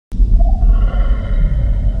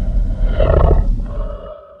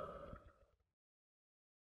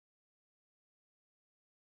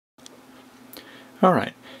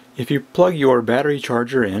Alright, if you plug your battery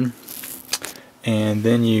charger in and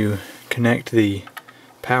then you connect the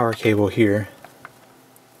power cable here,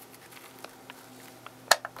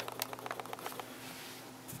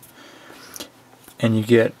 and you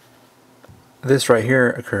get this right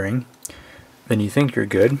here occurring, then you think you're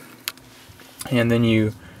good, and then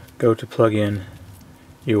you go to plug in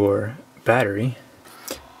your battery.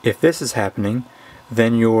 If this is happening,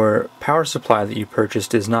 then your power supply that you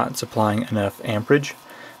purchased is not supplying enough amperage,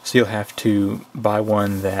 so you'll have to buy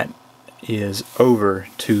one that is over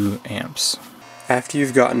 2 amps. After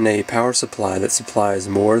you've gotten a power supply that supplies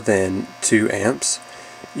more than 2 amps,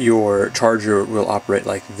 your charger will operate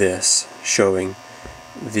like this, showing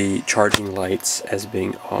the charging lights as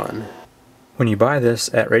being on. When you buy this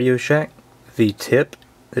at Radio Shack, the tip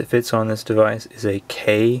that fits on this device is a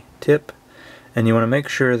K tip, and you want to make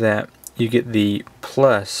sure that you get the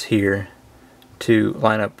plus here to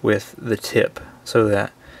line up with the tip so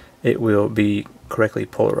that it will be correctly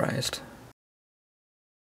polarized.